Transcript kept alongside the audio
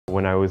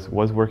When I was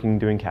working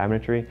doing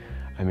cabinetry,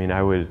 I mean,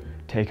 I would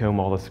take home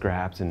all the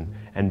scraps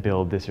and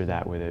build this or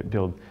that with it,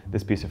 build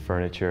this piece of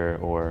furniture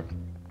or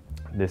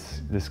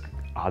this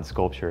odd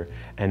sculpture.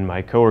 And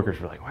my coworkers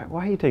were like,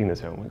 why are you taking this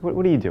home?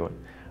 What are you doing?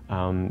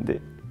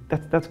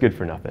 That's good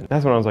for nothing.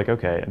 That's when I was like,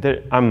 okay,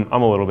 I'm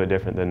a little bit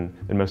different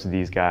than most of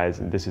these guys,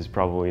 and this is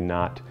probably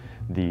not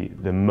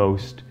the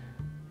most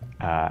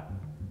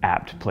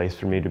apt place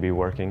for me to be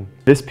working.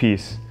 This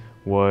piece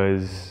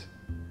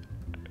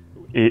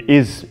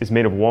is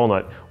made of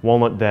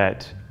walnut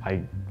that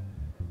I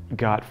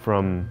got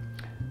from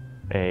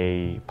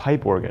a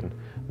pipe organ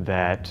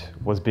that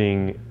was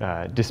being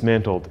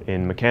dismantled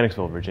in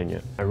Mechanicsville,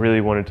 Virginia. I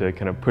really wanted to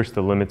kind of push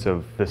the limits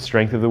of the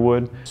strength of the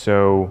wood,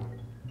 so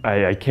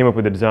I came up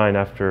with a design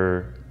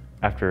after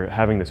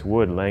having this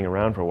wood laying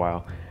around for a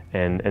while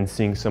and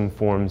seeing some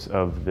forms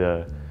of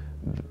the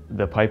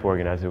pipe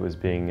organ as it was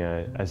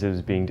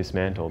being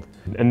dismantled.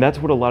 And that's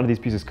what a lot of these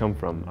pieces come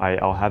from.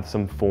 I'll have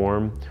some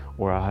form,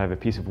 or I'll have a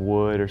piece of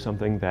wood or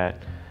something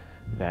that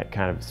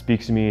kind of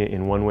speaks to me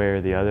in one way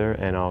or the other,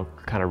 and I'll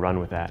kind of run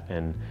with that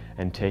and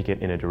take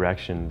it in a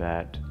direction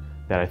that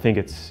I think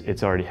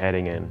it's already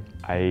heading in.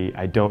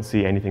 I don't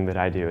see anything that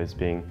I do as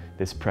being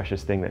this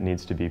precious thing that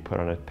needs to be put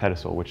on a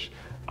pedestal, which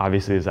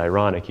obviously is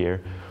ironic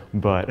here,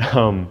 but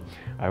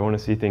I want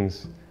to see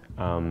things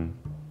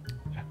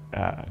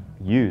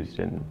used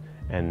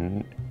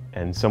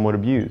and somewhat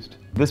abused.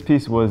 This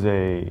piece was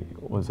a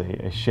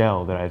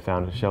shell that I had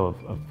found, a shell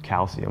of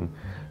calcium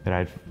that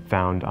I'd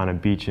found on a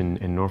beach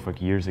in Norfolk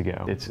years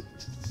ago. It's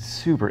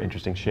super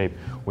interesting shape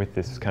with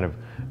this kind of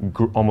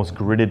almost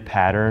gridded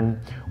pattern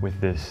with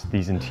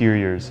these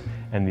interiors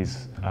and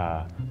these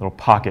little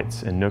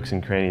pockets and nooks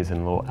and crannies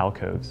and little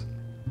alcoves.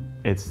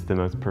 It's the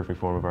most perfect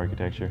form of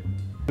architecture.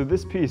 So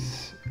this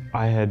piece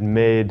I had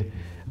made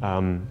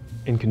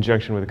in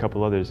conjunction with a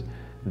couple others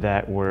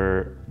that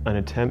were an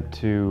attempt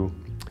to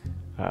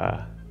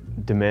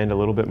demand a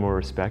little bit more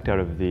respect out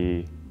of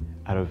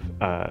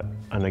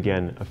and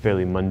again, a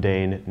fairly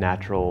mundane,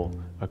 natural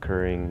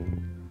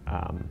occurring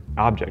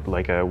object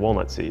like a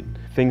walnut seed.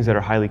 Things that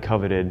are highly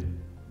coveted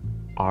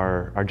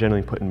are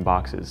generally put in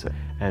boxes,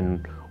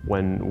 and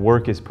when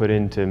work is put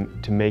into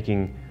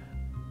making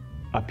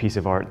a piece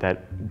of art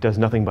that does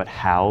nothing but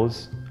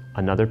house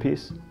another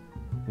piece,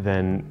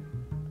 then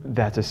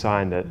that's a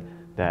sign that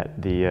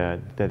the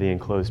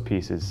enclosed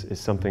piece is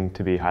something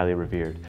to be highly revered.